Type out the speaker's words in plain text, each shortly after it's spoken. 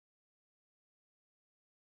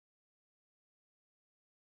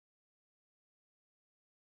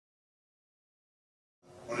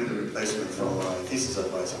only the replacement from my thesis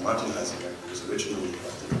advisor, Martin Heisenberg, who was originally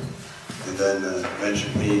invited, and then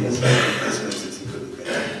mentioned me as a replacement since he couldn't make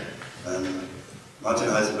it. And Martin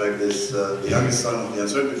Heisenberg is the youngest son of the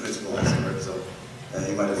uncertainty principle Heisenberg, so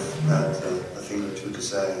he might have had a thing or two to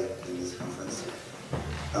say in this conference.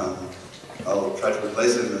 I'll try to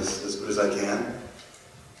replace him as good as I can.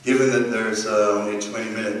 Given that there's only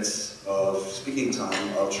 20 minutes of speaking time,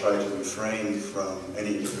 I'll try to refrain from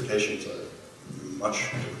any interpretations or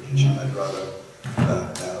much interpretation. I'd rather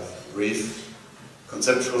have a brief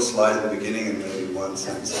conceptual slide at the beginning and maybe one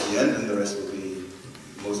sentence at the end, and the rest will be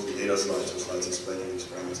mostly data slides or slides explaining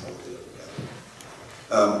experiments how we did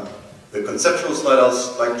it. The conceptual slide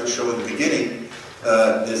I'd like to show in the beginning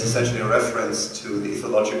is essentially a reference to the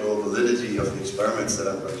ethological validity of the experiments that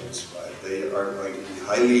I'm going to describe. They are going to be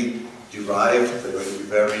highly derived, they're going to be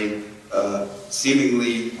very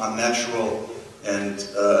seemingly unnatural and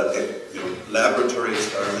laboratory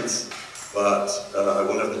experiments, but I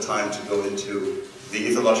won't have the time to go into the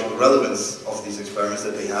ethological relevance of these experiments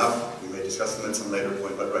that they have. We may discuss them at some later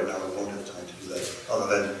point, but right now I won't have time to do that, other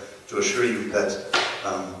than to assure you that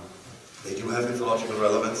they do have ethological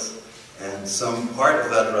relevance, and some part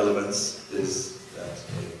of that relevance is that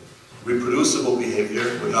a reproducible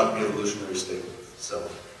behavior would not be evolutionarily stable. So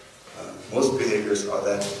most behaviors are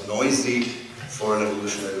that noisy for an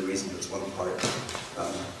evolutionary reason. That's one part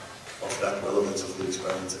of that relevance of the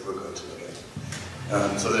experiments that we're going to look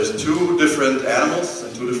at. So there's two different animals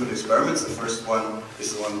and two different experiments. The first one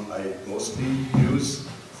is the one I mostly use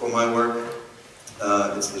for my work.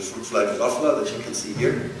 It's the fruit fly Drosophila that you can see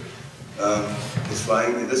here. It's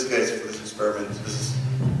flying, in this case, for this experiment, this is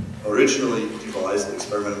originally devised, the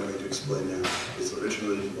experiment I'm going to explain now, is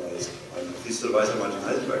originally devised by my thesis advisor, Martin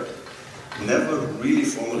Heisenberg. Never really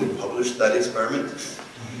formally published that experiment,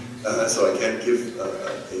 so I can't give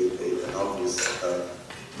an obvious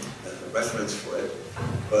reference for it.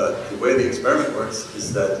 But the way the experiment works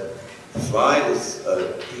is that the fly is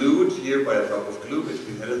glued here by a drop of glue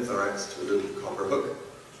between head and thorax to a little copper hook.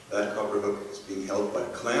 That copper hook is being held by a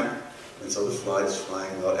clamp, and so the fly is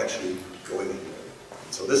flying without actually going anywhere.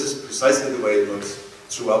 So this is precisely the way it looks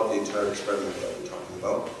throughout the entire experiment that I'll be talking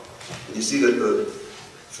about. And you see that the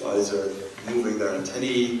flies are moving their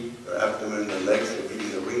antennae, their abdomen, their legs, they're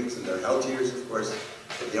beating their wings and their halteres, of course.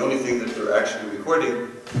 But the only thing that they're actually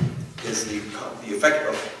recording is the effect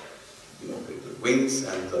of the wings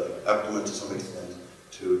and the abdomen to some extent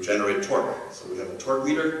to generate torque. So we have a torque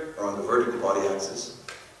meter around the vertical body axis.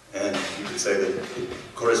 And you could say that it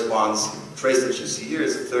corresponds, the trace that you see here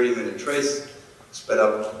is a 30-minute trace, sped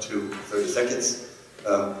up to 30 seconds,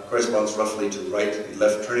 corresponds roughly to right and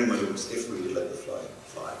left turning maneuvers if we would let the fly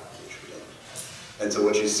fly, which we don't. And so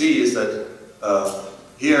what you see is that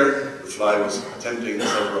here the fly was attempting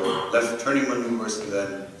several left turning maneuvers and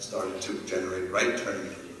then started to generate right turning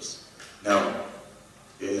maneuvers. Now,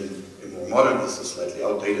 in more modern, this is a slightly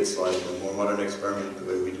outdated slide, in a more modern experiment, the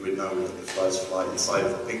way we do it now, we let the flies fly inside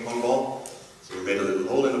of a ping pong ball. So we made a little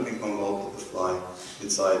hole in a ping pong ball, put the fly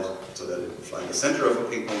inside so that it would fly in the center of a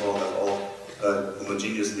ping pong ball, that all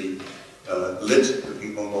homogeneously lit the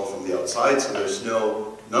ping pong ball from the outside, so there's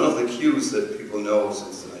none of the cues that people know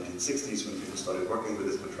since the 1960s when people started working with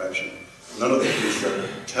this contraption, none of the cues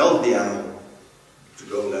that tell the animal to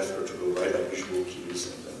go left or to go right, like visual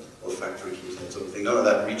cues and olfactory cues and that sort of thing. None of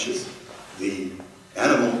that reaches the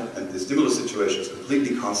animal, and the stimulus situation is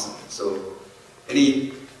completely constant. So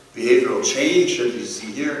any behavioral change that you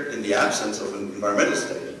see here in the absence of an environmental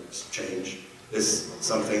state change is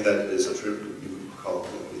something that is attributed, you would call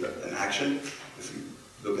an action. If you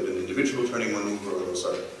look at an individual turning maneuver, or those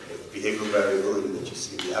are the behavioral variability that you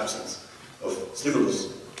see in the absence of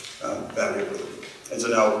stimulus variability. And so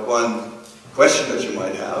now one question that you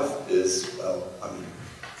might have is, well, I mean,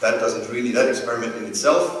 that experiment in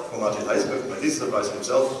itself, for Martin Heisenberg, my thesis advisor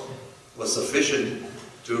himself, was sufficient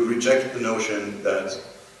to reject the notion that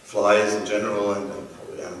flies in general, and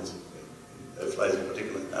probably animals, flies in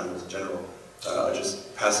particular, and animals in general, are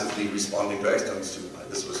just passively responding to external stimuli.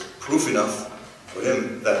 This was proof enough for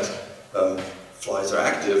him that flies are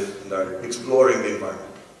active and are exploring the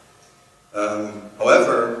environment.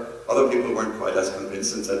 However, other people weren't quite as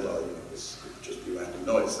convinced and said, well, this could just be random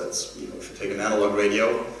noise. That's, if you take an analog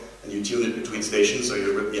radio and you tune it between stations, so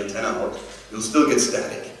you rip the antenna out, you'll still get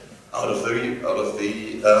static out of the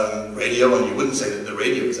radio, and you wouldn't say that the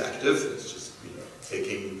radio is active. It's just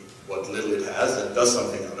taking what little it has and does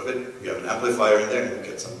something out of it. We have an amplifier in there, and we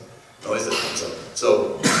get some noise that comes out.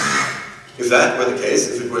 So, if that were the case,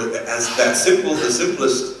 if it were as that simple, the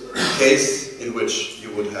simplest case in which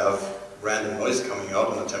you would have random noise coming out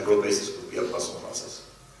on a temporal basis would be a puzzle process.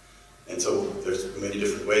 And so there's many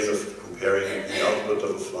different ways of comparing the output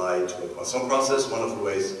of a fly to a Poisson process. One of the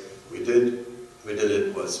ways we did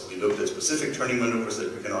it was we looked at specific turning maneuvers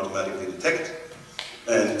that we can automatically detect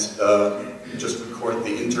and just record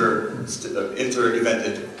the inter-event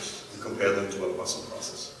intervals and compare them to a Poisson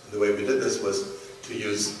process. And the way we did this was to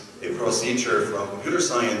use a procedure from computer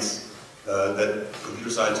science that computer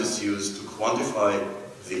scientists use to quantify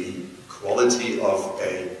the quality of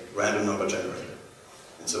a random number generator.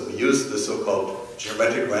 And so we used the so-called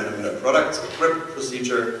geometric random inner product, or GRIP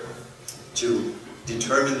procedure, to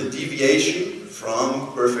determine the deviation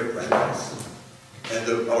from perfect randomness.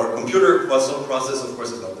 And our computer Poisson process, of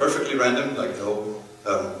course, is not perfectly random, like no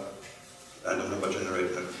random number generator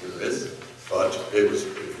in a computer is, but it was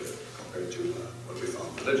pretty good compared to what we found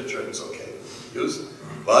in the literature. It was okay to use.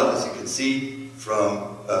 But as you can see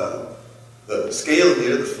from the scale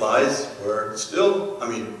here, the flies were still, I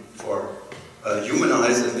mean, for human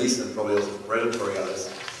eyes at least, and probably also for predatory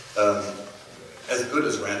eyes, as good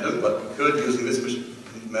as random, but we could, using this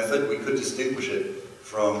method, we could distinguish it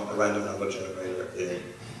from a random number generator in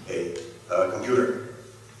a computer.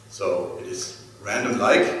 So it is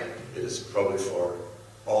random-like, it is probably for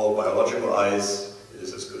all biological eyes, it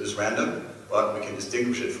is as good as random, but we can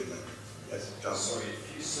distinguish it from them. Yes, John? Sorry,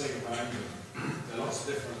 if you say random, there are lots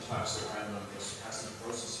of different types of random stochastic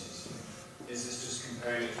processes. Is this just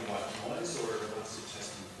comparing it to white noise, or what's it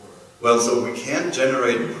testing for? Well, so we can't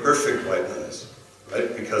generate perfect white noise,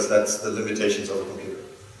 right? Because that's the limitations of a computer.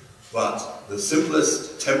 But the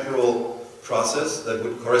simplest temporal process that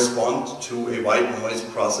would correspond to a white noise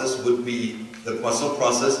process would be the Poisson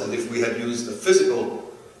process, and if we had used the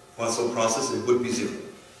physical Poisson process, it would be 0.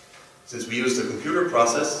 Since we used a computer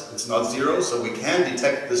process, it's not 0, so we can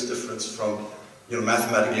detect this difference from,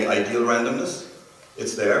 mathematically ideal randomness.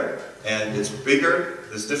 It's there, and it's bigger.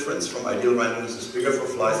 This difference from ideal randomness is bigger for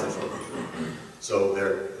flies than for a computer. So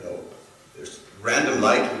there's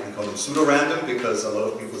random-like. We can call them pseudo-random because a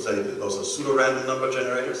lot of people say that those are pseudo-random number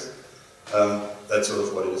generators. That's sort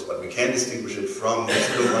of what it is, but we can distinguish it from the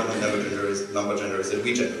pseudo-random number generators that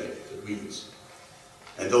we generate, that we use.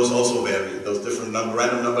 And those also vary. Those different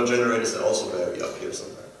random number generators that also vary up here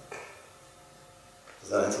somewhere. Does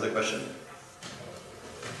that answer the question?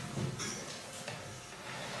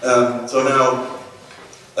 So now,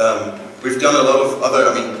 we've done a lot of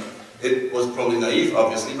other, it was probably naive,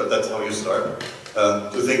 obviously, but that's how you start,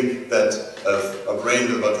 to think that a brain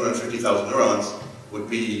with about 250,000 neurons would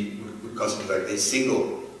constitute a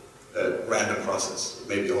single random process.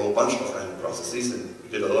 Maybe a whole bunch of random processes, and we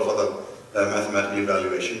did a lot of other mathematical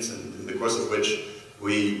evaluations, and in the course of which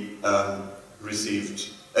we received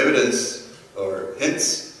evidence or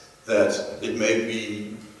hints that it may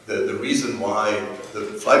be the reason why the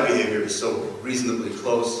flight behavior is so reasonably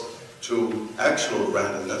close to actual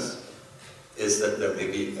randomness is that there may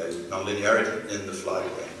be a nonlinearity in the fly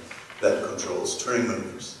brain that controls turning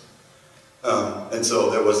maneuvers. And so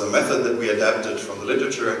there was a method that we adapted from the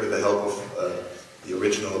literature with the help of the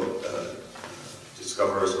original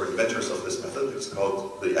discoverers or inventors of this method. It's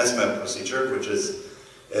called the SMAP procedure, which is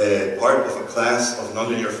part of a class of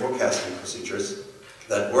nonlinear forecasting procedures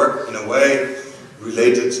that work in a way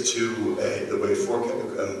related to the way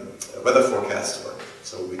weather forecasts work.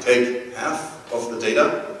 So we take half of the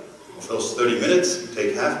data, of those 30 minutes, we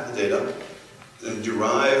take half of the data, and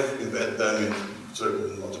embed them in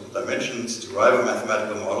certain multiple dimensions, derive a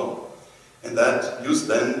mathematical model, and use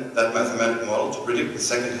then that mathematical model to predict the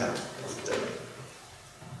second half of the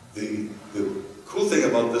data. The cool thing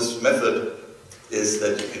about this method is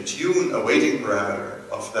that you can tune a weighting parameter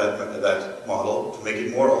of that model to make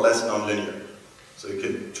it more or less nonlinear. So you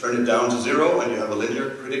can turn it down to 0 and you have a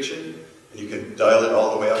linear prediction, and you can dial it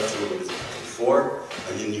all the way up to 4,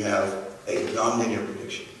 and then you have a nonlinear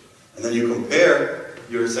prediction. And then you compare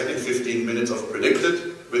your second 15 minutes of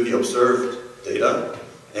predicted with the observed data,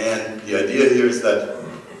 and the idea here is that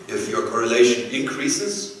if your correlation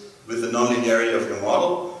increases with the nonlinearity of your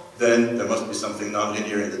model, then there must be something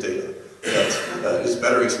nonlinear in the data that is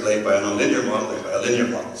better explained by a nonlinear model than by a linear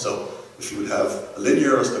model. So if you would have a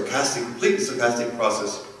linear or completely stochastic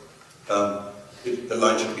process, the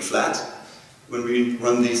line should be flat when we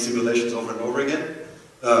run these simulations over and over again.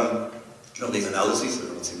 These analyses,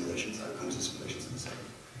 they're not simulations, I'll come to simulations in a second.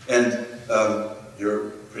 And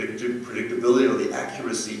your predictability or the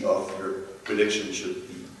accuracy of your prediction should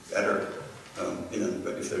be better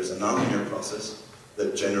if there's a nonlinear process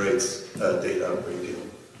that generates data where you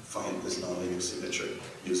can find this nonlinear signature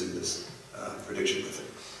using this prediction method.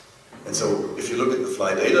 And so if you look at the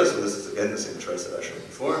fly data, so this is again the same trace that I showed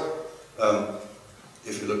before,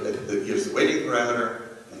 if you look at here's the weighting parameter,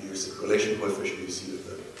 and here's the correlation coefficient, you see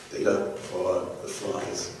that data for the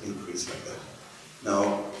flies increase like that.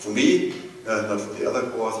 Now, for me, not for the other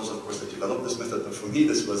co-authors, of course, that developed this method, but for me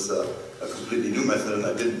this was a completely new method, and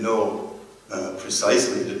I didn't know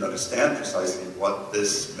precisely, didn't understand precisely what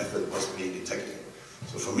this method was being detecting.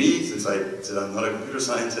 So for me, since I'm not a computer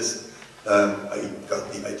scientist, I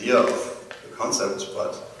got the idea of the concept,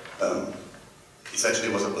 but essentially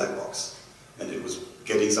it was a black box. And it was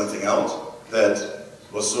getting something out that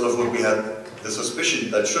was sort of what we had the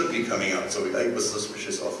suspicion that should be coming out. So I was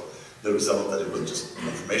suspicious of the result that it was just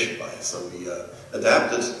confirmation bias. So we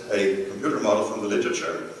adapted a computer model from the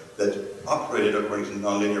literature that operated according to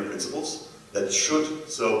nonlinear principles that should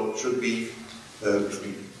be, if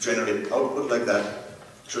we generate output like that,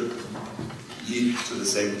 should lead to the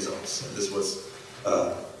same results. And this was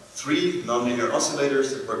 3 nonlinear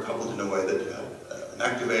oscillators that were coupled in a way that you had an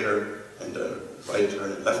activator and a right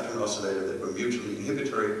turn and left turn oscillator that were mutually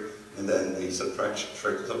inhibitory, and then the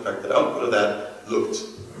subtracted output of that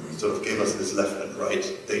sort of gave us this left and right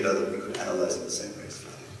data that we could analyze in the same way as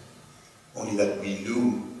flat data. Only that we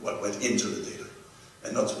knew what went into the data.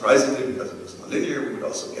 And not surprisingly, because it was nonlinear, we would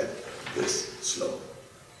also get this slope.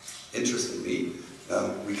 Interestingly,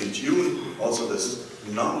 we can tune also these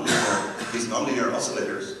nonlinear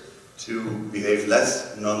oscillators to behave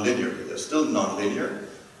less nonlinearly. They're still nonlinear,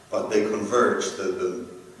 but they converge. The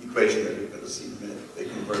equation that you're going to see in a minute, they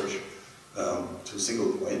converge to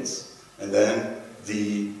single points, and then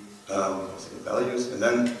the values, and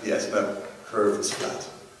then the SMAP curve is flat.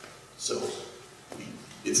 So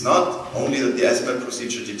it's not only that the SMAP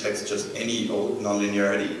procedure detects just any old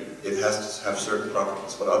nonlinearity, it has to have certain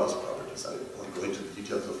properties. What are those properties? I won't go into the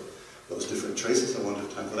details of those different traces, I won't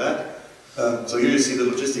have time for that. So here you see the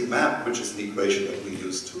logistic map, which is the equation that we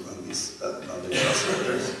use to run these nonlinear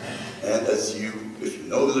oscillators. And if you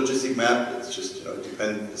know the logistic map, it's just,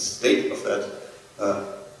 the state of that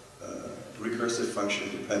recursive function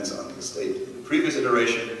depends on the state in the previous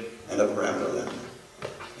iteration and a parameter lambda.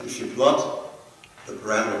 And if you plot the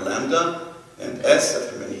parameter lambda and S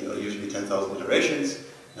after many, usually 10,000 iterations,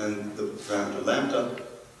 and the parameter lambda,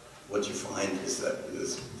 what you find is that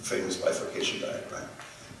this famous bifurcation diagram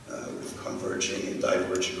with converging and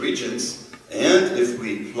diverging regions. And if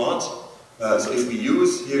we plot, so if we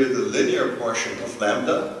use here the linear portion of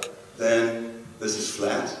lambda, then this is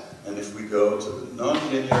flat. And if we go to the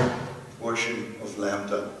nonlinear portion of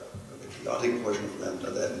lambda, or the chaotic portion of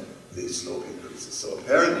lambda, then the slope increases. So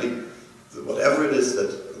apparently, whatever it is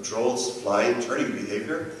that controls fly turning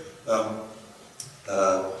behavior,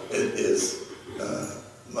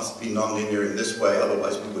 must be nonlinear in this way,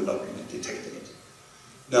 otherwise we would not be detecting it.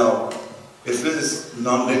 Now, if this is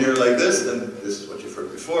nonlinear like this, then this is what you've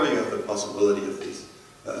heard before. You have the possibility of these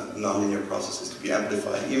nonlinear processes to be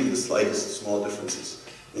amplifying even the slightest small differences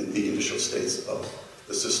in the initial states of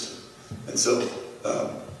the system. And so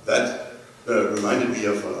that reminded me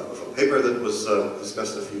of a paper that was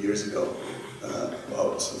discussed a few years ago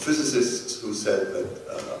about some physicists who said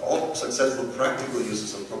that all successful practical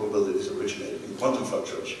uses of probabilities originate in quantum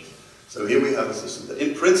fluctuations. So here we have a system that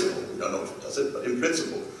in principle, we don't know if it does it, but in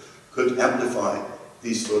principle could amplify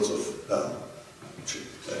these sorts of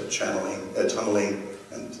tunneling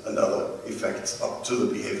and other effects up to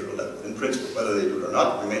the behavioral level. In principle, whether they do it or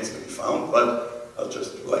not remains to be found, but I'll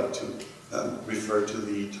just like to refer to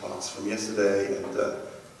the talks from yesterday, and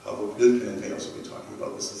Pavel Bilkin may also be talking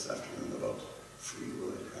about this afternoon about free will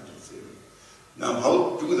and quantum theory. Now,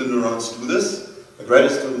 how do the neurons do this? A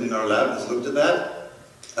graduate student in our lab has looked at that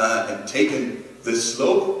and taken this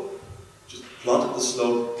slope, just plotted the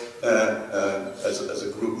slope as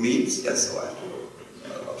a group means. Yes, so I have to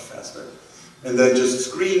go a lot faster. And then just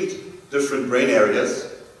screened different brain areas.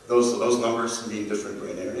 Those numbers mean different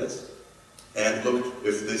brain areas. And looked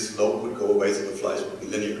if this slope would go away so the flies would be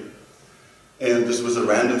linear. And this was a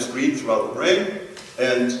random screen throughout the brain,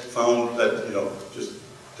 and found that, just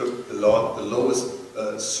took the lowest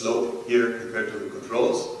slope here compared to the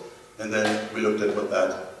controls, and then we looked at what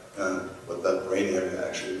that brain area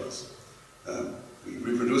actually was. He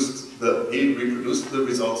reproduced the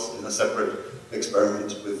results in a separate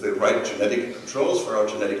experiment with the right genetic controls for our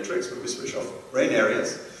genetic tricks, where we switch off brain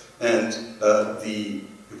areas. And the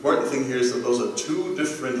important thing here is that those are 2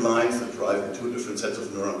 different lines that drive in 2 different sets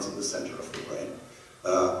of neurons in the center of the brain.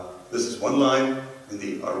 This is one line in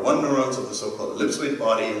the R1 neurons of the so-called ellipsoid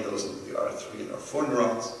body, and those are the R3 and R4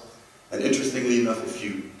 neurons. And interestingly enough, if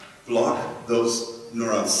you block those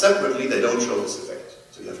neurons separately, they don't show this effect.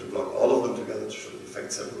 So you have to block all of them together to show the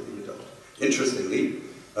effect separately. You don't. Interestingly,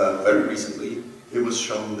 very recently, it was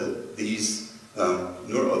shown that these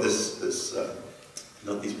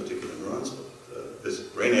not these particular neurons, but this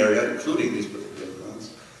brain area, including these particular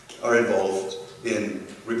neurons, are involved in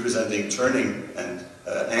representing turning and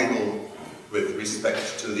angle with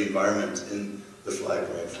respect to the environment in the fly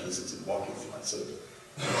brain, for instance, in walking flies. So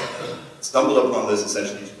stumbled upon this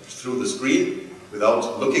essentially through the screen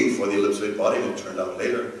without looking for the ellipsoid body, and it turned out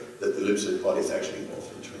later that the ellipsoid body is actually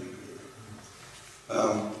involved in turning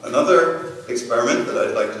behavior. Another experiment that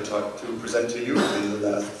I'd like to present to you in the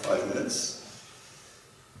last 5 minutes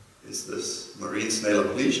is this marine snail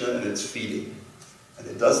aplysia, and it's feeding. And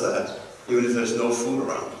it does that even if there's no food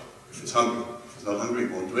around, if it's hungry. If it's not hungry,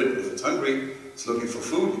 it won't do it. But if it's hungry, it's looking for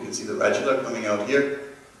food. You can see the radula coming out here,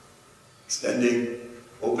 extending,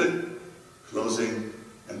 open, closing,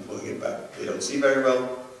 and pulling it back. They don't see very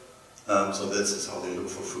well, so this is how they look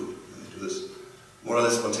for food. And they do this more or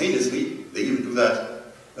less spontaneously. They even do that,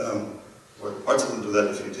 or parts of them do that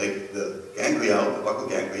if you take the ganglia out, the buccal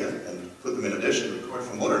ganglia, and put them in a dish and record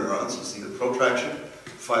for motor neurons. You see the protraction,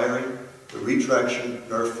 firing, the retraction,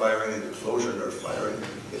 nerve firing, and the closure, nerve firing.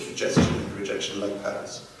 You get regestion and rejection-like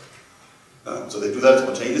patterns. So they do that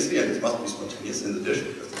spontaneously, and it must be spontaneous in the dish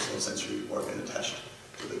because there's no sensory organ attached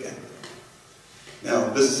to the ganglia. Now,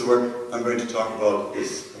 this is the work I'm going to talk about.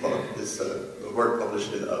 Is the work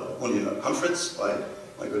published only in a conference by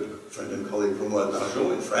my good friend and colleague Romuald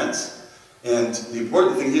Nargeau in France. And the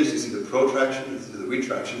important thing here is you see the protraction, you see the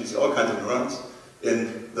retraction, you see all kinds of neurons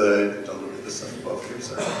in the, don't look at this stuff above here,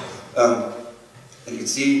 sorry. And you can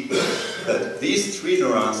see that these three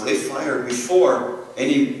neurons, they fire before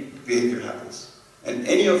any behavior happens. And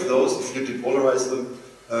any of those, if you depolarize them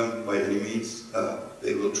by any means,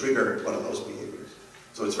 they will trigger one of those behaviors.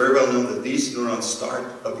 So it's very well known that these neurons start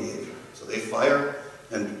a behavior. So they fire,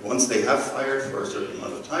 and once they have fired for a certain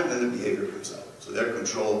amount of time, then the behavior comes out. So their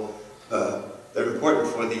control, they're important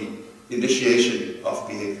for the initiation of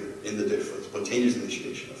behavior in the dish, for the spontaneous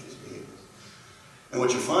initiation of these behaviors. And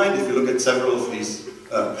what you find, if you look at several of these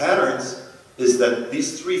patterns, is that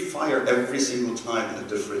these three fire every single time in a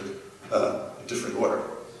different order.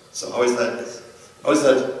 So how is that? How is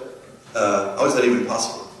that even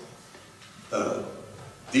possible?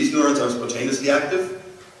 These neurons are spontaneously active,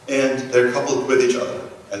 and they're coupled with each other,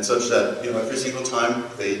 and such that every single time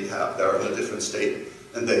they're in a different state,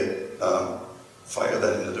 and they fire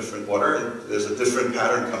that in a different order, and there's a different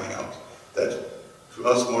pattern coming out that to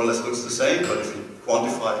us more or less looks the same, but if you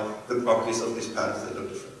quantify the properties of these patterns, they look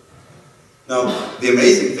different. Now, the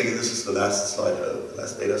amazing thing, and this is the last slide, the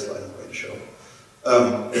last data slide I'm going to show.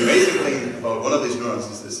 The amazing thing about one of these neurons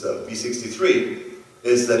is this B63,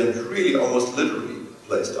 is that it really almost literally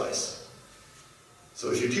plays dice.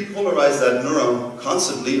 So if you depolarize that neuron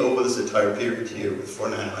constantly over this entire period here with 4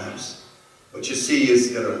 nanoamps, what you see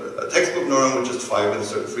is a textbook neuron would just fire with a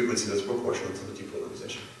certain frequency that's proportional to the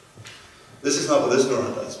depolarization. This is not what this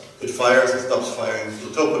neuron does. It fires, it stops firing,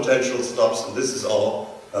 plateau potential stops, and this is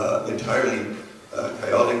all entirely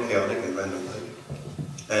chaotic and random.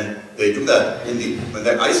 And they do that when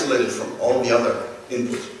they're isolated from all the other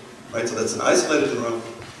input. Right? So that's an isolated neuron,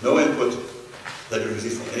 no input that you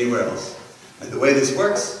receive from anywhere else. And the way this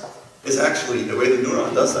works is actually, the way the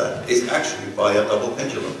neuron does that is actually by a double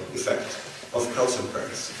pendulum effect of calcium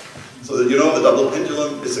currents. So that the double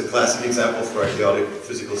pendulum is a classic example for a chaotic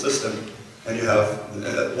physical system. And you have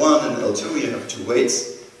L1 and L2, you have two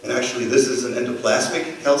weights. And actually this is an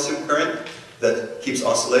endoplasmic calcium current that keeps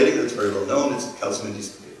oscillating, that's very well known. It's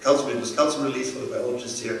calcium-induced calcium release for the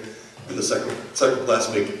biologists here. And the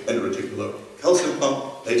cycloplasmic endoreticular calcium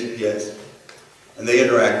pump, ATPase. And they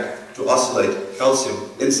interact to oscillate calcium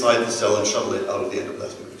inside the cell and shuttle it out of the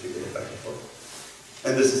endoplasmic reticulum back and forth.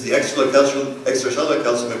 And this is the extracellular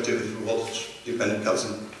calcium activity through voltage-dependent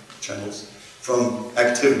calcium channels from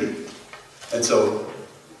activity. And so,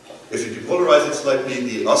 if you depolarize it slightly,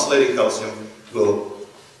 the oscillating calcium will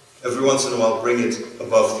every once in a while bring it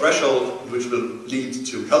above threshold, which will lead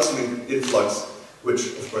to calcium influx, which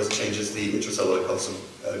of course changes the intracellular calcium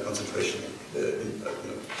concentration.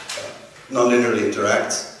 Non-linearly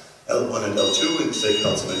interacts L1 and L2 in, say,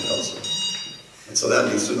 calcium and calcium. And so that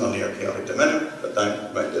leads to nonlinear chaotic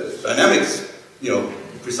dynamics,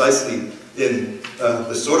 precisely in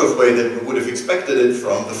the sort of way that we would have expected it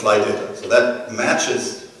from the fly data. So that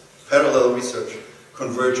matches parallel research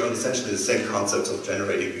converge on essentially the same concepts of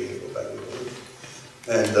generating behavioral variability.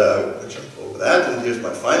 And I'll jump over that, and here's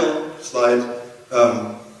my final slide.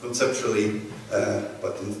 Conceptually,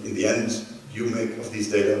 but in the end, you make of these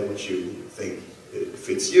data what you think it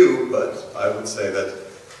fits you, but I would say that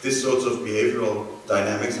this sort of behavioral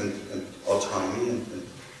dynamics and autonomy and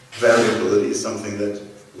variability is something that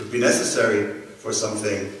would be necessary for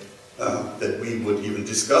something that we would even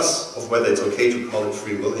discuss of whether it's okay to call it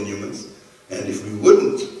free will in humans. And if we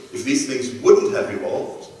wouldn't if these things wouldn't have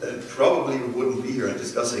evolved, then probably we wouldn't be here and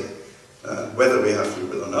discussing whether we have free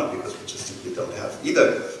will or not, because we just simply don't have.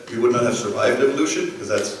 Either we would not have survived evolution, because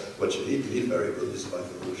that's what you need variability to survive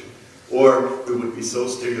evolution, or we would be so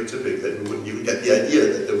stereotypic that we wouldn't even get the idea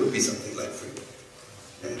that there would be something like free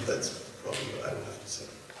will. And that's probably what I would have to say.